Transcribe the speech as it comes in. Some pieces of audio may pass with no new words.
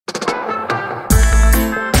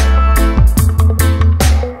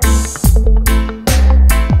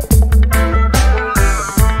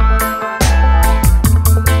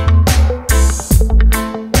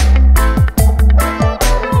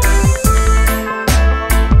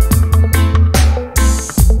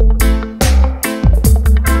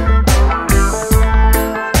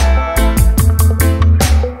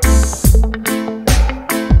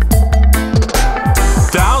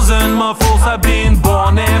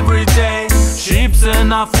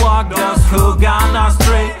a flock, those who gone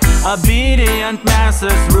astray. Obedient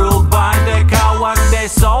masses ruled by the cowards, their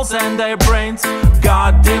souls and their brains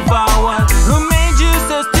got devoured. Who made you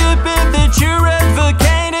so stupid that you're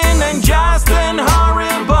advocating unjust and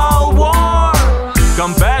horrible war?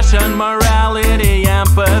 Compassion, morality,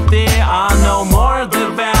 empathy are no more the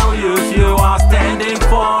values you are standing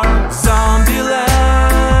for.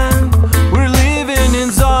 Zombieland, we're living in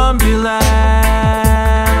Zombieland.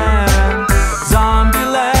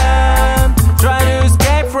 Zombieland, try to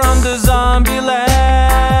escape from the Zombieland.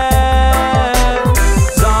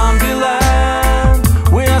 Zombieland,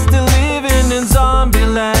 we are still living in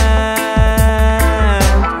Zombieland.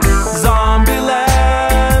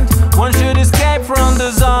 Zombieland, one should escape from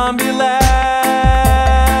the Zombieland.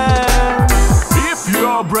 If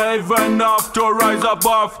you're brave enough to rise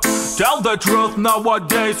above, tell the truth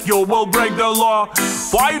nowadays, you will break the law.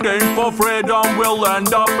 Fighting for freedom will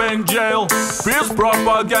end up in jail. Peace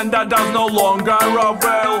propaganda does no longer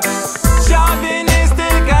avail.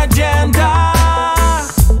 Chauvinistic agenda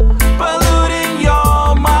polluting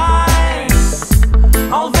your mind.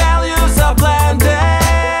 All values are blended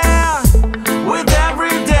with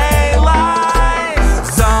everyday life.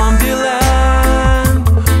 Zombieland,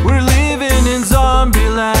 we're living in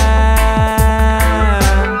Zombieland.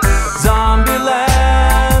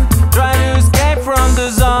 Zombieland, try to escape from the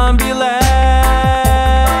Zombieland.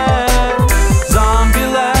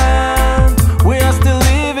 Zombieland, we are still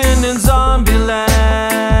living in Zombieland.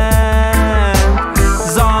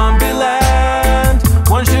 Zombieland,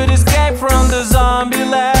 one should escape from the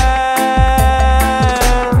Zombieland.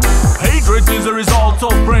 Hatred is a result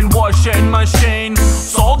of brainwashing machine.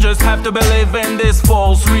 Soldiers have to believe in this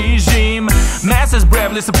false regime. Masses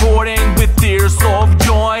bravely supporting with tears of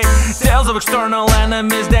joy. Tales of external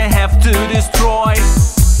enemies they have to destroy.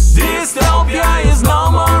 Dystopia is not